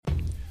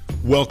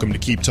Welcome to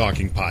Keep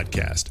Talking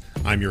Podcast.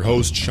 I'm your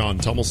host, Sean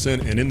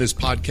Tummelson, and in this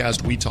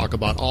podcast, we talk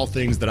about all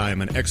things that I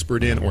am an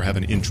expert in or have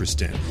an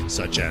interest in,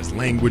 such as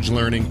language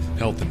learning,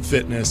 health and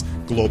fitness,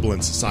 global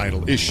and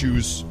societal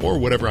issues, or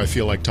whatever I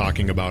feel like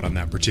talking about on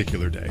that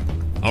particular day.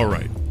 All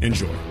right,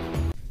 enjoy.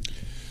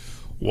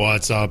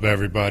 What's up,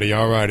 everybody?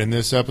 All right, in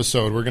this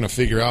episode, we're going to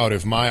figure out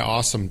if my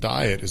awesome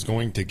diet is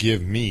going to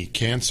give me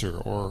cancer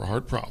or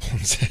heart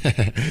problems.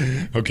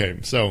 Okay,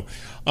 so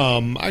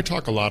I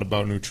talk a lot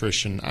about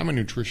nutrition. I'm a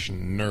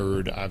nutrition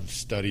nerd. I've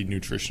studied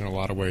nutrition in a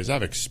lot of ways.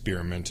 I've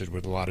experimented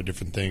with a lot of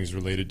different things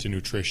related to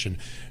nutrition.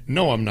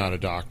 No, I'm not a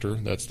doctor.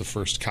 That's the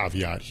first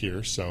caveat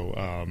here.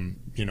 So,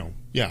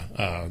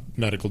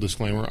 medical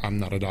disclaimer, I'm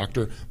not a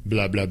doctor,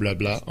 blah, blah, blah,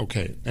 blah.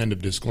 Okay, end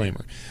of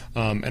disclaimer.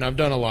 And I've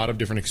done a lot of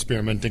different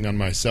experimenting on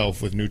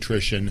myself with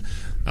nutrition.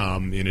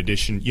 In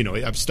addition,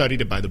 I've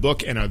studied it by the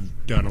book, and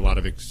I've done a lot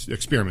of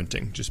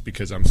experimenting just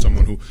because I'm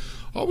someone who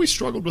always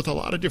struggled with a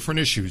lot of different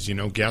issues,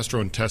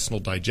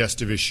 gastrointestinal,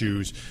 digestive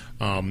issues.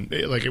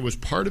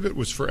 Part of it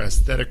was for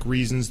aesthetic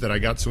reasons that I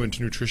got so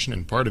into nutrition,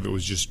 and part of it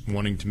was just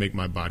wanting to make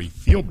my body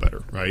feel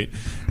better, right?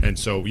 And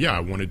so, I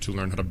wanted to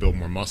learn how to build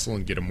more muscle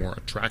and get a more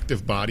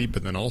attractive body,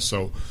 but then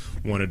also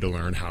wanted to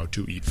learn how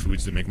to eat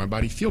foods that make my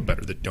body feel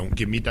better, that don't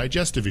give me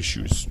digestive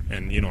issues.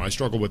 And, I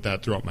struggled with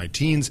that throughout my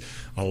teens,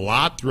 a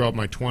lot throughout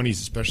my 20s,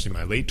 especially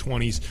my late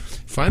 20s.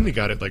 Finally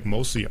got it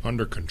mostly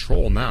under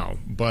control now.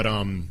 But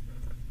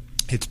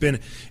it's been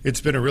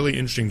a really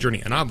interesting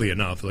journey. And oddly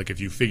enough, if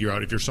you figure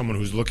out if you're someone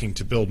who's looking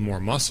to build more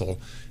muscle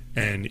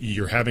and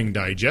you're having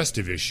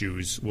digestive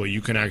issues, well,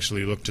 you can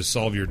actually look to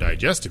solve your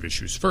digestive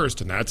issues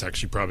first, and that's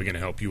actually probably going to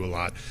help you a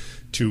lot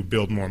to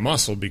build more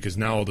muscle, because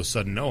now all of a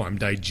sudden, I'm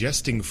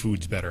digesting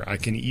foods better. I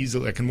can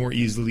more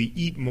easily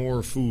eat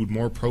more food,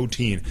 more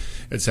protein,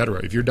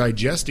 etc. If you're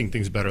digesting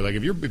things better,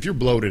 if you're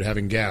bloated,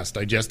 having gas,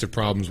 digestive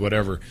problems,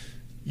 whatever,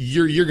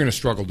 you're going to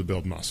struggle to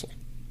build muscle.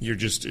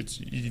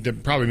 That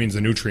probably means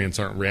the nutrients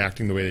aren't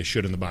reacting the way they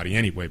should in the body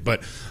anyway.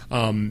 But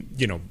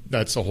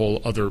that's a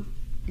whole other.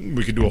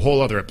 We could do a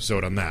whole other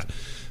episode on that.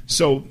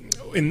 So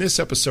in this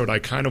episode, I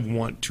kind of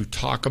want to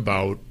talk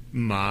about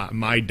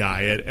my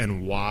diet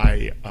and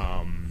why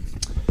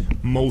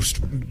most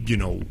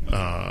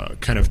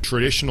kind of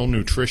traditional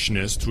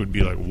nutritionists would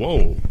be like,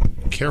 whoa,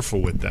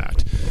 careful with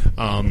that,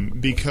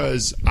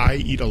 because I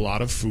eat a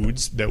lot of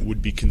foods that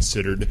would be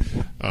considered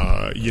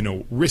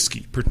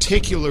risky,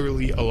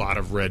 particularly a lot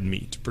of red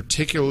meat,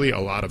 particularly a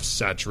lot of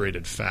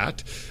saturated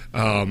fat,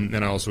 and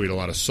I also eat a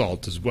lot of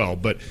salt as well.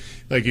 But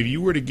if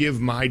you were to give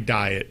my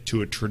diet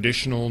to a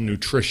traditional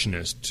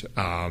nutritionist,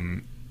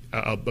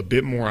 a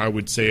bit more, I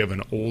would say, of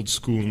an old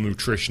school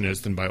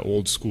nutritionist, and by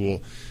old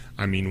school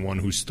I mean one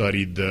who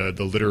studied the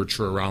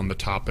literature around the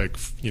topic,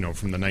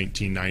 from the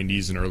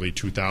 1990s and early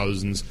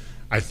 2000s.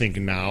 I think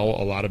now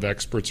a lot of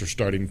experts are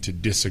starting to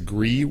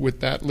disagree with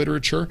that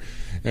literature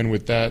and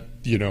with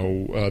that,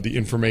 the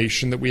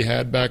information that we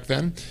had back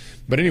then.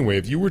 But anyway,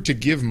 if you were to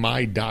give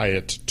my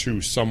diet to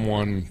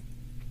someone,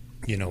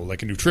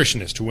 like a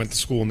nutritionist who went to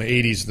school in the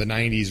 80s, the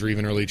 90s, or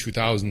even early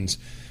 2000s,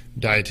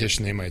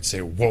 dietitian, they might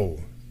say, whoa,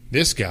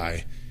 this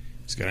guy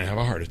is going to have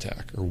a heart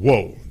attack, or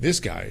whoa,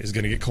 this guy is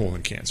going to get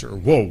colon cancer, or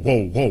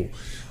whoa.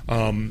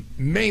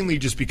 Mainly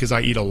just because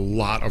I eat a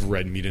lot of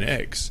red meat and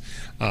eggs.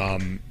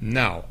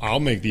 Now,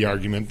 I'll make the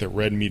argument that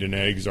red meat and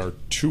eggs are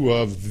two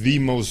of the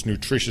most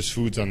nutritious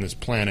foods on this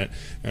planet,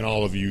 and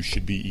all of you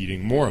should be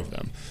eating more of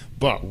them.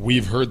 But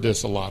we've heard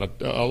this a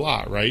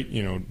lot, right?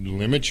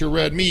 Limit your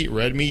red meat.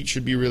 Red meat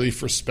should be really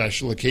for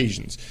special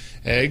occasions.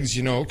 Eggs,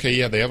 they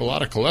have a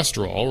lot of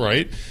cholesterol,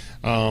 right?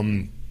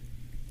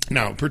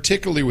 Now,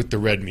 particularly with the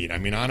red meat,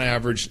 on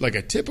average,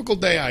 a typical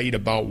day, I eat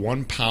about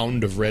 1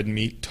 pound of red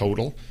meat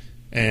total,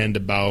 and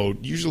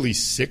about usually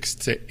 6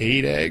 to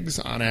 8 eggs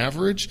on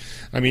average.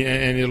 And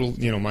it'll,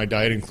 my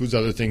diet includes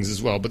other things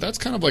as well, but that's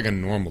kind of like a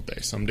normal day.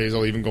 Some days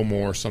I'll even go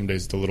more, some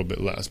days it's a little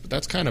bit less, but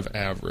that's kind of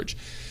average.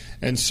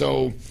 And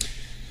so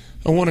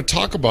I want to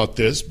talk about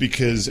this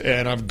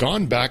and I've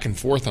gone back and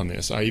forth on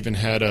this. I even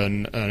had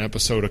an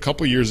episode a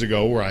couple years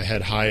ago where I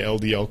had high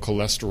LDL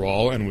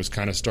cholesterol and was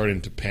kind of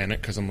starting to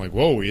panic because I'm like,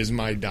 whoa, is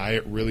my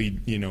diet really,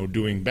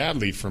 doing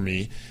badly for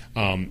me?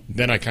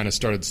 Then I kind of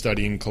started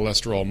studying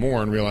cholesterol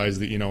more and realized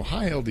that,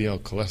 high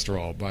LDL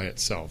cholesterol by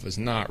itself is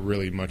not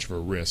really much of a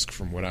risk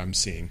from what I'm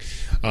seeing.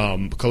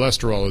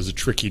 Cholesterol is a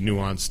tricky,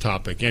 nuanced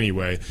topic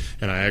anyway,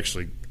 and I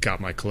actually got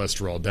my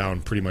cholesterol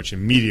down pretty much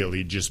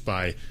immediately just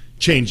by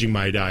changing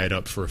my diet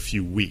up for a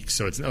few weeks.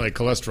 So it's not like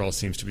cholesterol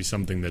seems to be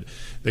something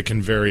that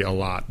can vary a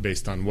lot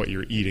based on what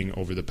you're eating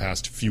over the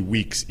past few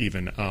weeks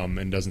even,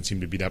 and doesn't seem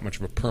to be that much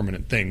of a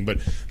permanent thing.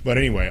 But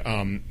anyway,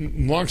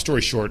 long story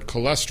short,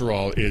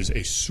 cholesterol is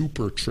a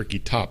super tricky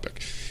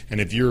topic.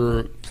 And if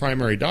your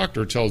primary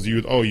doctor tells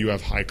you, oh, you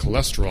have high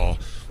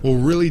cholesterol, we'll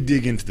really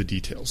dig into the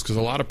details, because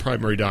a lot of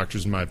primary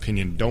doctors, in my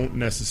opinion, don't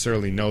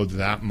necessarily know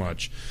that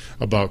much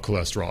about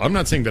cholesterol. I'm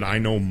not saying that I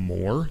know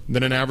more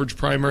than an average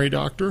primary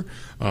doctor.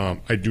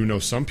 I do know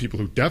some people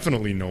who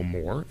definitely know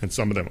more, and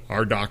some of them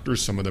are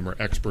doctors, some of them are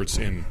experts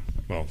in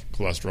well,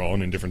 cholesterol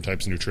and in different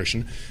types of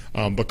nutrition.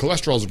 But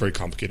cholesterol is a very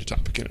complicated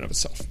topic in and of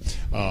itself.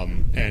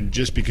 And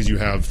just because you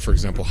have, for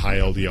example, high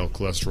LDL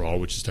cholesterol,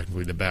 which is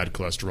technically the bad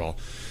cholesterol,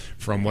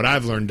 from what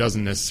I've learned,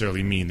 doesn't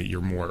necessarily mean that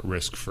you're more at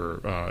risk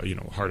for,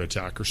 heart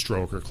attack or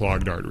stroke or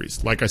clogged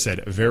arteries. Like I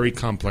said, a very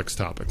complex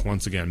topic.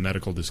 Once again,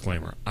 medical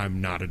disclaimer: I'm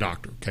not a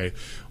doctor, okay?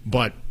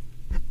 But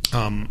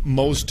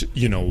most,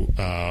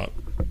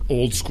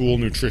 old school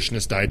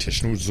nutritionist,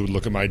 dietitians would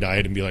look at my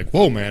diet and be like,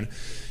 "Whoa, man,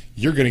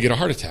 you're going to get a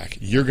heart attack.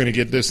 You're going to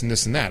get this and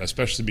this and that,"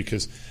 especially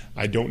because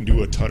I don't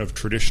do a ton of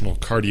traditional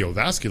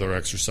cardiovascular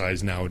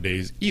exercise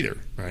nowadays either,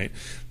 right?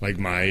 Like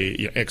my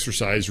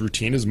exercise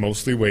routine is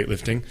mostly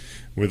weightlifting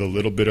with a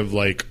little bit of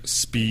like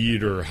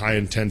speed or high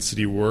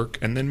intensity work,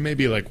 and then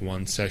maybe like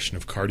one session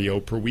of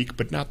cardio per week,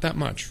 but not that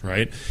much,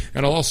 right?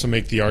 And I'll also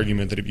make the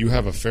argument that if you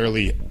have a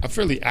fairly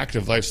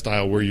active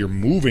lifestyle where you're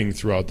moving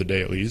throughout the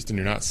day at least, and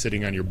you're not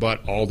sitting on your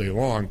butt all day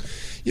long,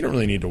 you don't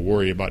really need to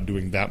worry about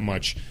doing that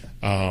much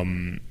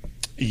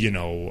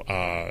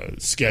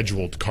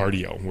scheduled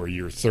cardio where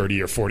you're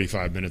 30 or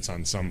 45 minutes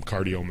on some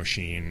cardio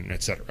machine,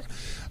 etc.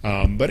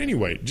 But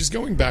anyway, just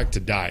going back to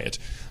diet,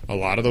 a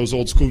lot of those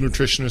old school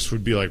nutritionists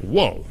would be like,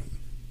 whoa,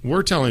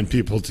 we're telling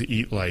people to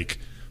eat like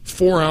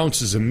 4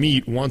 ounces of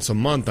meat once a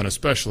month on a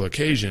special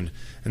occasion,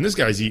 and this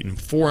guy's eating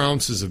 4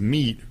 ounces of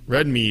meat,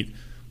 red meat,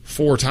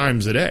 4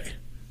 times a day.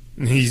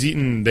 And he's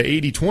eating the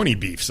 80-20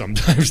 beef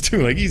sometimes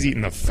too. Like, he's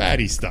eating the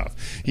fatty stuff.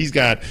 He's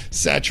got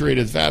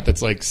saturated fat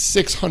that's like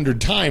 600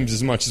 times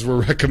as much as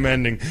we're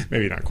recommending.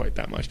 Maybe not quite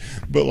that much,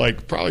 but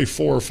like probably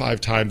 4 or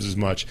 5 times as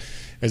much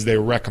as they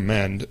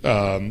recommend,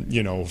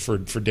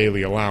 for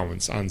daily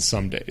allowance on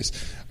some days.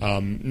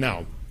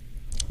 Now,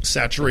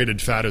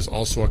 saturated fat is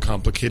also a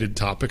complicated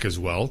topic as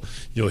well.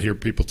 You'll hear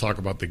people talk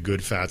about the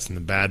good fats and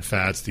the bad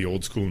fats. The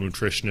old school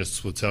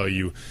nutritionists will tell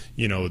you,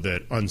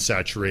 that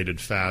unsaturated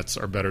fats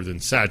are better than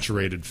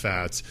saturated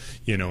fats,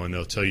 and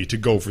they'll tell you to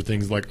go for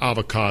things like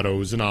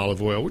avocados and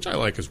olive oil, which I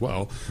like as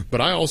well.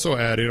 But I also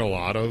add in a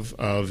lot of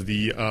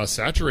the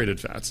saturated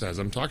fats, as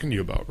I'm talking to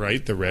you about,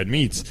 right? The red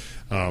meats,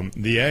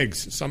 the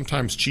eggs,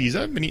 sometimes cheese.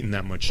 I haven't been eating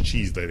that much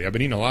cheese lately. I've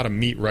been eating a lot of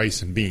meat,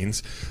 rice, and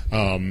beans,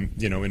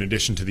 in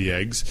addition to the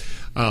eggs.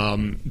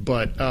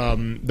 But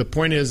the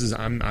point is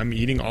I'm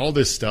eating all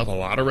this stuff, a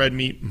lot of red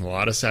meat, a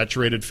lot of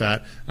saturated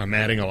fat. I'm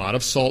adding a lot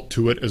of salt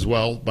to it as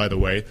well, by the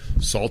way.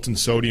 Salt and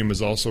sodium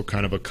is also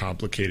kind of a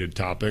complicated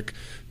topic.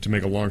 To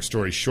make a long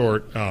story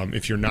short,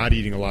 if you're not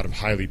eating a lot of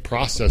highly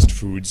processed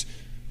foods,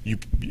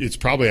 it's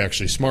probably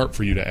actually smart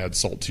for you to add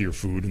salt to your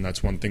food, and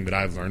that's one thing that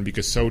I've learned,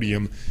 because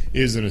sodium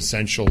is an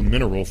essential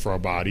mineral for our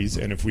bodies,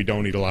 and if we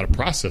don't eat a lot of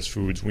processed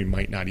foods, we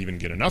might not even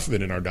get enough of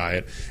it in our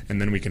diet,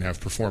 and then we can have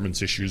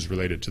performance issues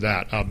related to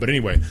that. But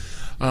anyway,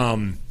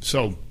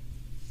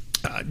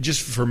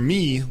 just for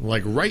me,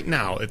 like right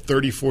now at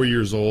 34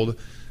 years old,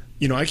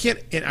 I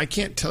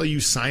can't tell you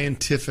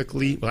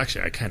scientifically. Well,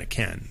 actually, I kind of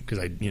can, because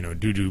I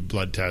do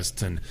blood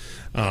tests and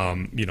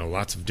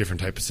lots of different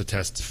types of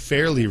tests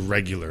fairly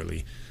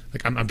regularly.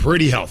 Like, I'm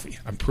pretty healthy.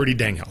 I'm pretty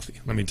dang healthy.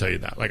 Let me tell you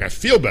that. Like, I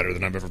feel better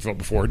than I've ever felt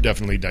before.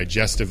 Definitely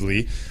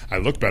digestively, I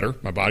look better.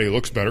 My body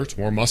looks better. It's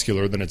more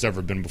muscular than it's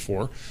ever been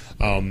before.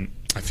 I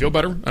feel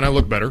better and I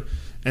look better.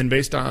 And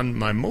based on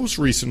my most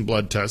recent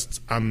blood tests,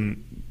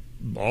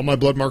 all my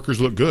blood markers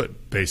look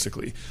good,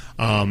 basically.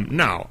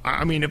 Now,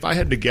 I mean, if I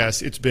had to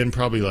guess, it's been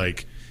probably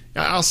like,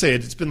 I'll say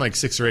it's been like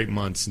 6 or 8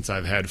 months since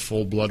I've had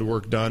full blood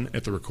work done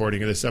at the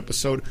recording of this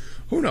episode.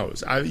 Who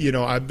knows?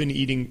 I've been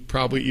eating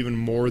probably even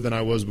more than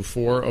I was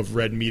before of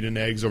red meat and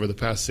eggs over the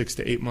past 6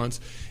 to 8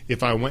 months.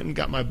 If I went and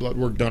got my blood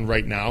work done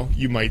right now,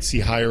 you might see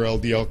higher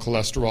LDL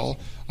cholesterol.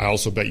 I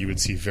also bet you would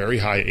see very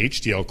high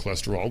HDL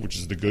cholesterol, which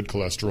is the good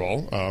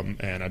cholesterol.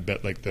 And I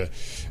bet like the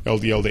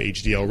LDL to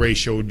HDL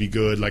ratio would be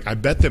good. Like, I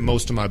bet that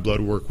most of my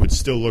blood work would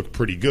still look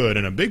pretty good.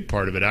 And a big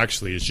part of it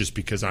actually is just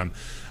because I'm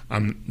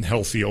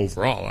healthy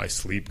overall. I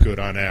sleep good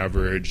on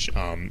average.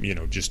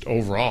 Just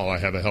overall, I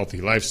have a healthy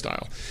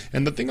lifestyle.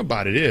 And the thing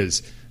about it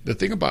is,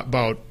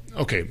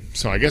 okay,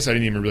 so I guess I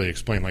didn't even really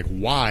explain like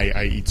why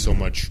I eat so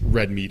much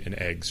red meat and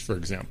eggs, for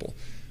example.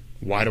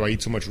 Why do I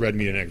eat so much red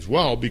meat and eggs?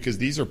 Well, because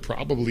these are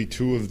probably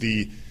two of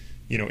the,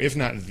 if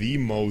not the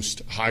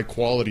most high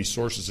quality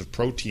sources of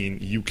protein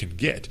you can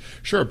get.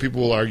 Sure,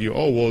 people will argue,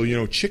 oh,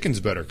 well, chicken's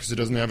better because it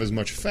doesn't have as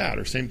much fat,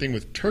 or same thing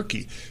with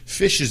turkey.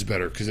 Fish is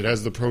better because it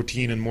has the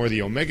protein and more of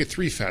the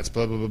omega-3 fats,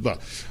 blah, blah, blah, blah.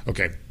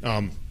 Okay,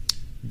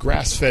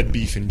 grass-fed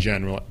beef in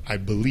general, I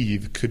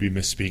believe, could be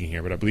misspeaking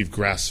here, but I believe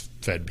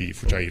grass-fed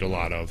beef, which I eat a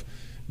lot of,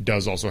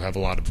 does also have a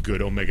lot of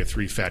good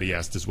omega-3 fatty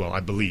acids as well,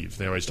 I believe.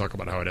 They always talk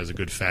about how it has a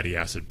good fatty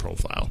acid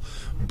profile.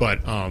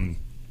 But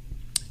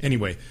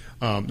anyway,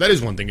 that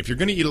is one thing. If you're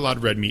going to eat a lot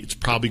of red meat, it's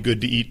probably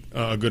good to eat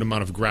a good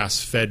amount of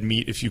grass-fed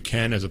meat if you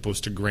can, as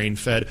opposed to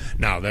grain-fed.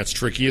 Now, that's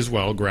tricky as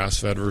well.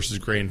 Grass-fed versus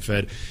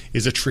grain-fed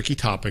is a tricky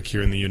topic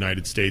here in the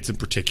United States in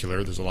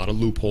particular. There's a lot of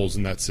loopholes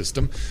in that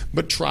system.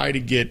 But try to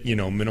get,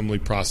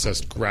 minimally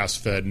processed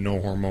grass-fed, no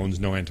hormones,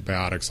 no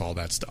antibiotics, all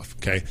that stuff,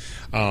 okay?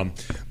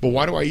 But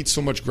why do I eat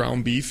so much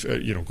ground beef?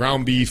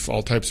 Ground beef,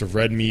 all types of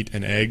red meat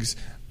and eggs.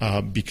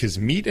 because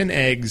meat and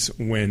eggs,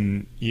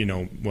 when,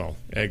 well,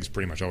 eggs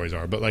pretty much always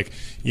are, but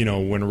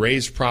when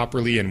raised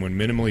properly and when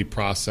minimally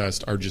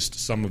processed, are just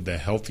some of the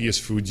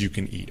healthiest foods you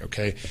can eat,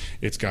 okay?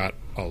 It's got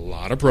a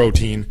lot of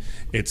protein.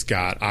 It's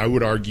got, I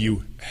would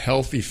argue,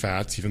 healthy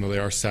fats, even though they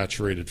are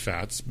saturated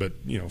fats, but,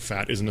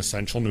 fat is an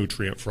essential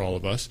nutrient for all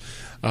of us.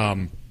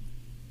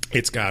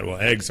 It's got,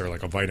 eggs are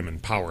like a vitamin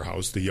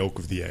powerhouse, the yolk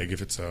of the egg,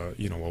 if it's a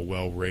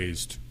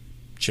well-raised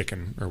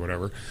chicken or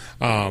whatever.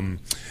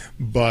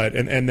 But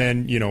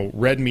then,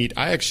 red meat,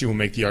 I actually will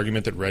make the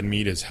argument that red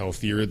meat is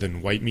healthier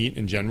than white meat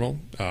in general,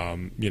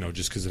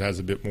 just because it has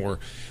a bit more,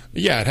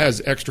 it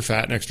has extra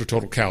fat and extra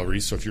total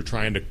calories. So if you're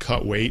trying to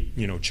cut weight,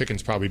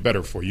 chicken's probably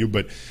better for you.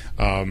 But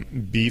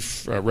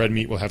beef, red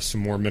meat will have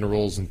some more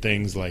minerals and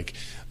things like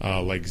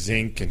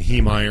zinc and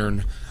heme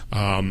iron.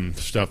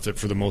 Stuff that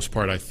for the most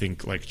part I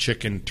think like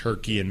chicken,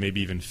 turkey, and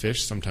maybe even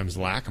fish sometimes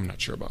lack. I'm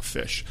not sure about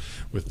fish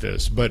with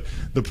this, but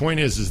the point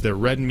is that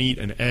red meat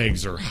and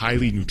eggs are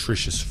highly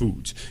nutritious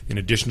foods. In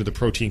addition to the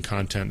protein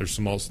content, there's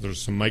some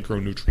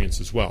micronutrients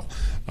as well,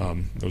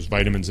 those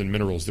vitamins and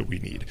minerals that we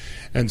need.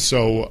 And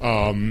so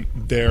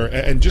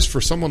and just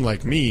for someone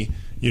like me,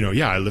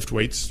 I lift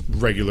weights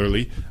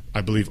regularly. I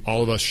believe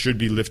all of us should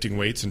be lifting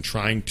weights and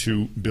trying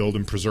to build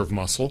and preserve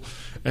muscle.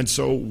 And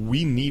so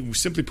we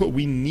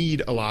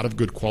need a lot of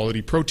good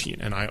quality protein.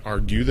 And I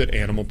argue that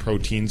animal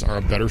proteins are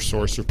a better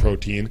source of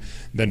protein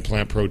than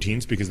plant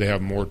proteins because they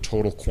have more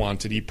total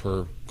quantity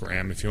per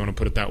gram, if you want to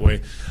put it that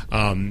way.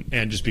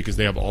 And just because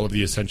they have all of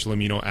the essential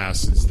amino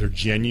acids, they're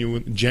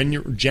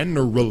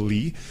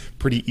generally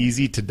pretty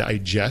easy to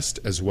digest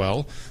as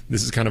well.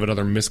 This is kind of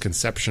another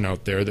misconception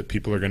out there that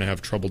people are going to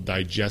have trouble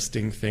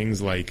digesting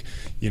things like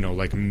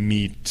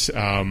meat,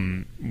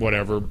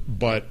 whatever.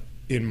 But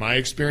in my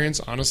experience,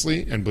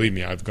 honestly, and believe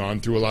me, I've gone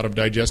through a lot of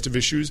digestive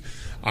issues,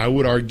 I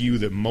would argue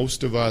that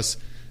most of us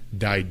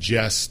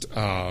digest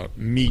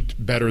meat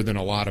better than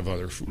a lot of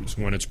other foods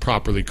when it's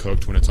properly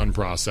cooked, when it's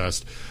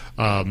unprocessed.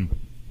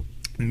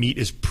 Meat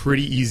is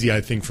pretty easy, I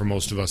think, for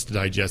most of us to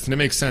digest, and it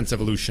makes sense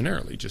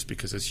evolutionarily, just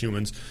because as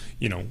humans,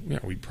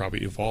 we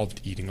probably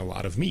evolved eating a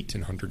lot of meat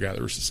in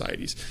hunter-gatherer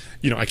societies.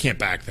 I can't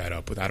back that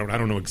up with I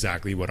don't know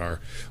exactly what our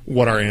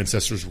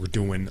ancestors were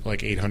doing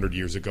like 800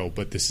 years ago,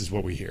 but this is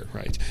what we hear,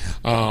 right?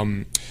 Like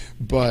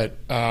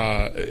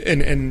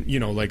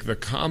the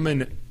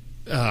common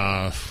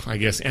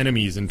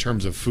enemies in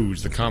terms of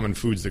foods, the common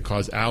foods that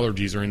cause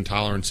allergies or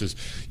intolerances.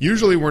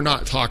 Usually we're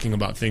not talking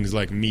about things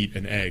like meat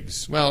and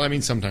eggs. Well, I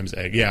mean, sometimes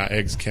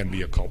eggs can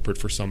be a culprit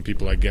for some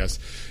people, I guess.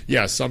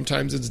 Yeah,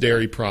 sometimes it's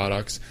dairy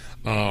products.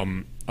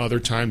 Other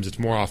times it's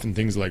more often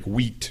things like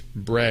wheat,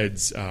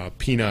 breads,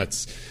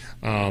 peanuts.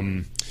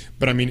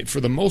 But I mean, for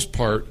the most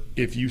part,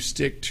 if you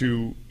stick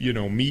to,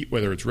 meat,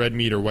 whether it's red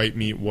meat or white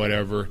meat,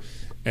 whatever,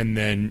 and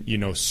then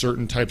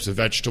certain types of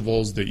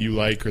vegetables that you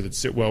like or that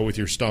sit well with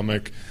your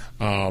stomach,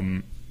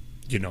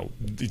 you're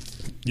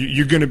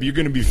gonna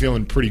be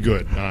feeling pretty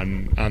good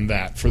on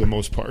that for the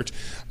most part.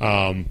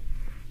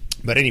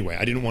 But anyway,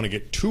 I didn't want to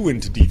get too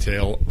into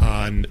detail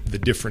on the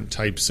different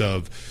types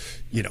of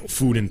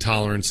food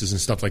intolerances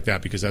and stuff like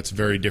that, because that's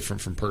very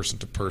different from person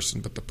to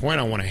person. But the point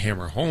I want to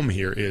hammer home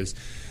here is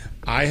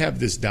I have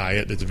this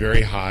diet that's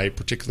very high,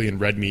 particularly in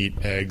red meat,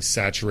 eggs,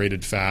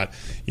 saturated fat.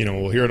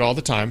 We'll hear it all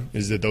the time,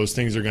 is that those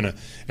things are going to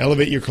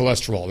elevate your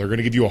cholesterol. They're going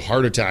to give you a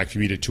heart attack if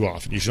you eat it too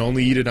often. You should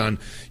only eat it on,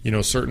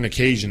 certain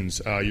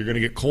occasions. You're going to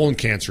get colon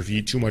cancer if you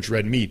eat too much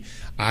red meat.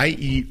 I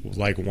eat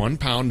like 1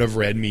 pound of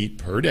red meat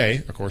per day.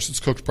 Of course, it's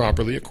cooked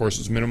properly. Of course,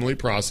 it's minimally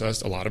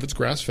processed. A lot of it's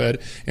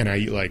grass-fed. And I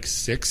eat like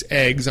 6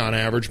 eggs on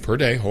average per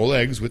day, whole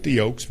eggs with the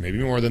yolks, maybe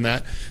more than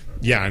that.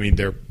 Yeah, I mean,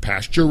 they're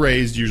pasture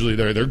raised. Usually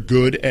they're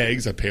good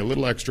eggs. I pay a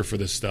little extra for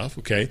this stuff,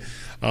 okay?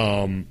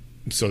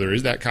 So there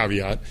is that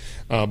caveat.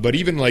 But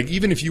even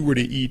if you were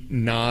to eat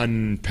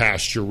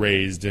non-pasture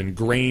raised and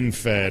grain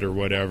fed or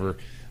whatever,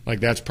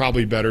 like that's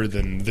probably better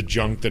than the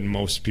junk that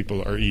most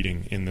people are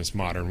eating in this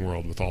modern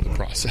world with all the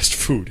processed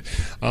food.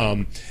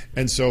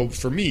 And so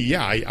for me,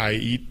 I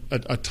eat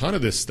a ton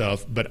of this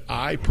stuff, but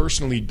I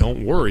personally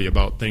don't worry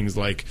about things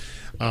like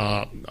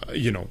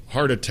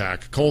heart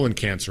attack, colon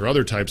cancer,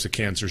 other types of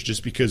cancers,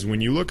 just because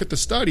when you look at the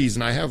studies,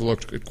 and I have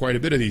looked at quite a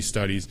bit of these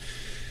studies,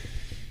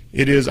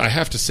 it is, I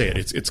have to say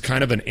it's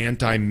kind of an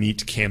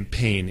anti-meat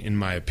campaign, in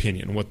my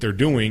opinion. What they're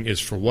doing is,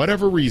 for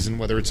whatever reason,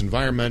 whether it's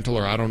environmental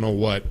or I don't know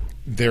what,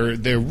 by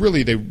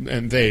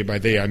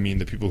they I mean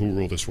the people who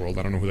rule this world,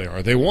 I don't know who they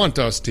are, they want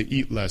us to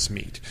eat less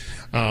meat.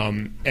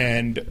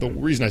 And the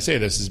reason I say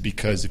this is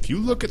because if you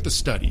look at the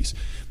studies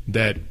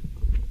that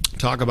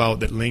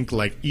link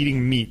like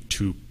eating meat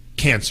to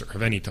cancer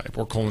of any type,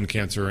 or colon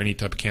cancer, or any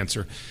type of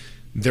cancer,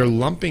 they're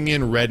lumping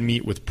in red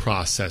meat with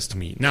processed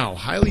meat. Now,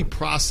 highly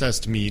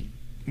processed meat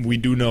we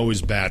do know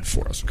is bad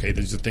for us, okay?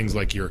 These are things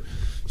like your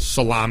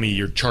salami,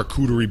 your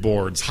charcuterie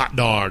boards, hot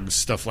dogs,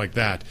 stuff like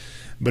that.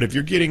 But if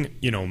you're getting,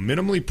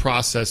 minimally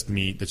processed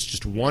meat that's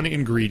just one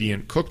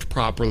ingredient, cooked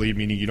properly,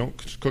 meaning you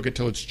don't cook it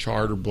till it's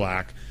charred or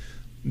black,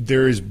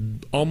 there is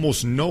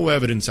almost no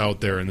evidence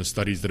out there in the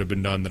studies that have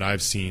been done that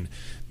I've seen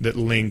that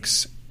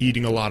links,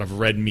 eating a lot of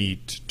red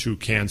meat to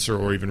cancer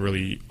or even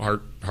really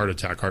heart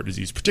attack, heart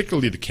disease,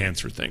 particularly the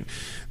cancer thing.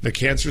 The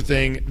cancer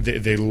thing,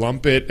 they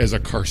lump it as a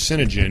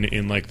carcinogen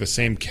in like the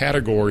same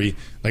category,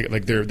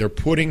 like they're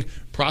putting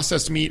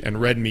processed meat and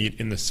red meat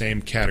in the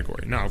same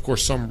category. Now, of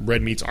course, some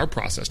red meats are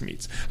processed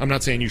meats. I'm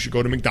not saying you should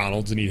go to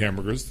McDonald's and eat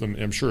hamburgers.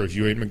 I'm sure if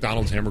you ate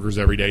McDonald's hamburgers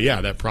every day,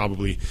 yeah, that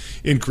probably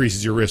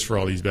increases your risk for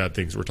all these bad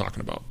things we're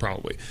talking about,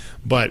 probably.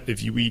 But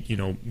if you eat,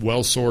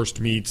 well-sourced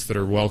meats that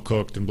are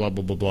well-cooked and blah,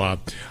 blah, blah, blah,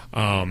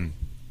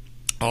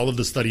 all of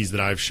the studies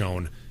that I've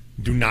shown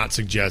do not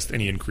suggest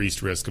any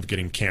increased risk of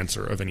getting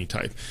cancer of any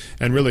type.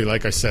 And really,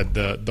 like I said,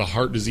 the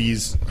heart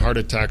disease, heart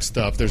attack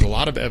stuff, there's a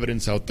lot of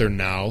evidence out there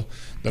now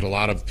that a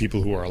lot of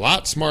people who are a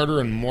lot smarter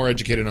and more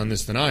educated on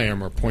this than I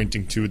am are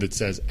pointing to that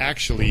says,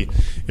 actually,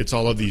 it's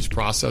all of these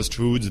processed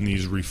foods and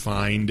these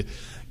refined,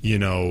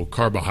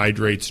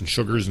 carbohydrates and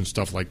sugars and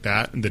stuff like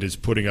that that is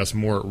putting us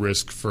more at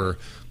risk for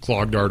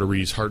clogged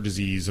arteries, heart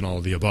disease, and all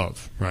of the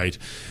above, right?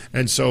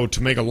 And so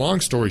to make a long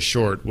story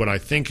short, what I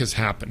think has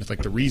happened,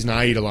 like the reason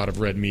I eat a lot of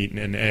red meat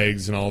and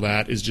eggs and all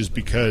that is just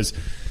because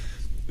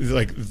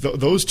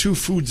those two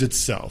foods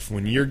itself,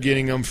 when you're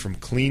getting them from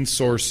clean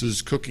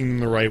sources, cooking them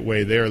the right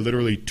way, they are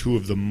literally two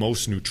of the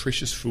most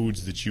nutritious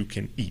foods that you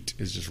can eat,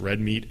 is just red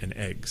meat and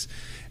eggs.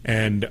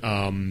 And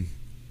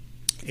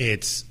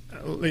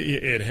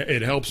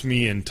it helps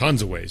me in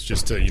tons of ways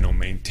just to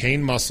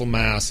maintain muscle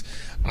mass.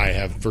 I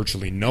have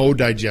virtually no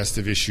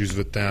digestive issues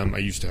with them. I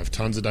used to have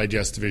tons of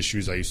digestive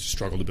issues. I used to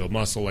struggle to build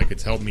muscle.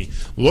 It's helped me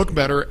look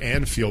better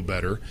and feel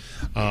better.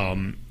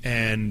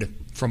 And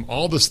from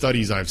all the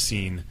studies I've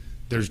seen,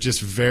 there's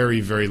just very,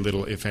 very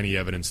little, if any,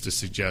 evidence to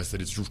suggest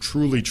that it's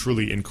truly,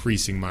 truly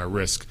increasing my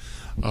risk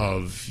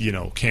of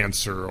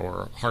cancer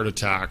or heart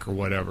attack or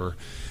whatever.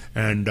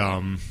 And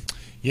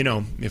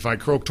if I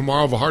croak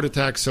tomorrow of a heart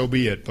attack, so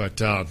be it.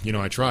 But,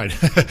 I tried.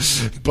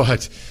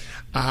 But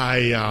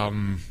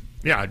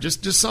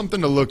just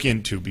something to look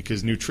into,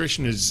 because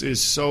nutrition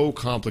is so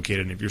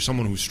complicated. And if you're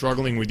someone who's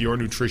struggling with your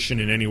nutrition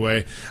in any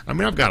way,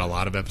 I've got a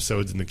lot of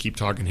episodes in the Keep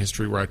Talking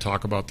history where I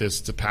talk about this.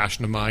 It's a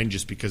passion of mine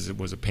just because it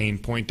was a pain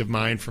point of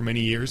mine for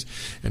many years.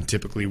 And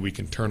typically we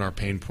can turn our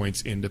pain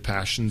points into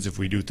passions if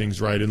we do things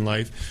right in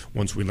life,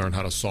 once we learn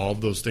how to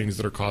solve those things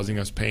that are causing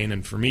us pain.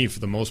 And for me, for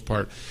the most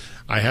part,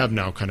 I have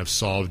now kind of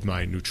solved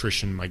my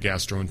nutrition, my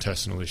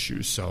gastrointestinal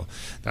issues. So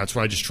that's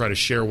why I just try to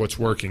share what's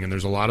working. And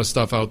there's a lot of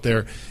stuff out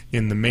there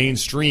in the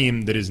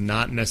mainstream that is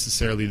not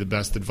necessarily the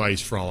best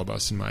advice for all of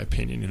us, in my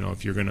opinion.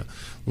 If you're going to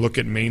look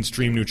at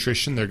mainstream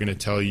nutrition, they're going to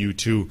tell you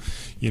to,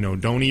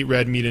 don't eat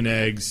red meat and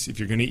eggs. If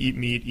you're going to eat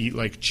meat, eat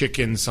like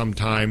chicken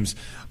sometimes.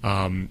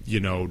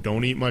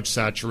 Don't eat much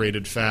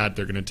saturated fat.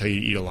 They're going to tell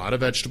you to eat a lot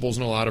of vegetables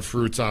and a lot of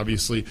fruits,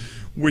 obviously,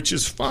 which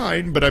is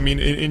fine. But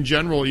in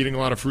general, eating a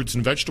lot of fruits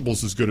and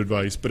vegetables is good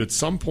advice. But at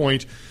some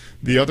point,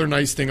 the other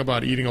nice thing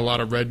about eating a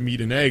lot of red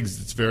meat and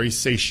eggs, it's very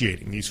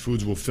satiating. These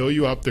foods will fill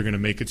you up. They're going to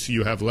make it so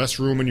you have less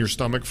room in your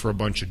stomach for a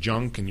bunch of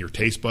junk, and your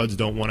taste buds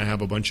don't want to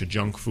have a bunch of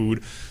junk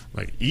food.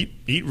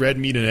 Eat red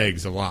meat and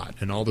eggs a lot,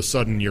 and all of a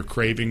sudden your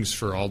cravings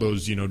for all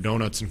those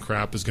donuts and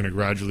crap is going to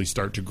gradually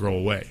start to grow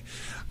away.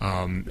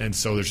 And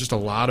so there's just a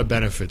lot of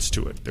benefits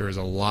to it. There is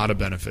a lot of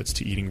benefits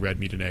to eating red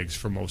meat and eggs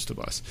for most of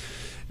us.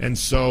 And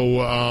so,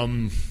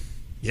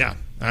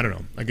 I don't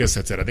know. I guess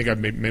that's it. I think I've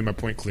made my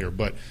point clear.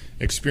 But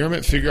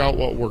experiment, figure out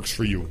what works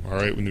for you, all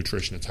right, with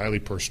nutrition. It's highly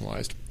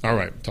personalized. All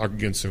right, talk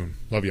again soon.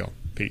 Love y'all.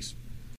 Peace.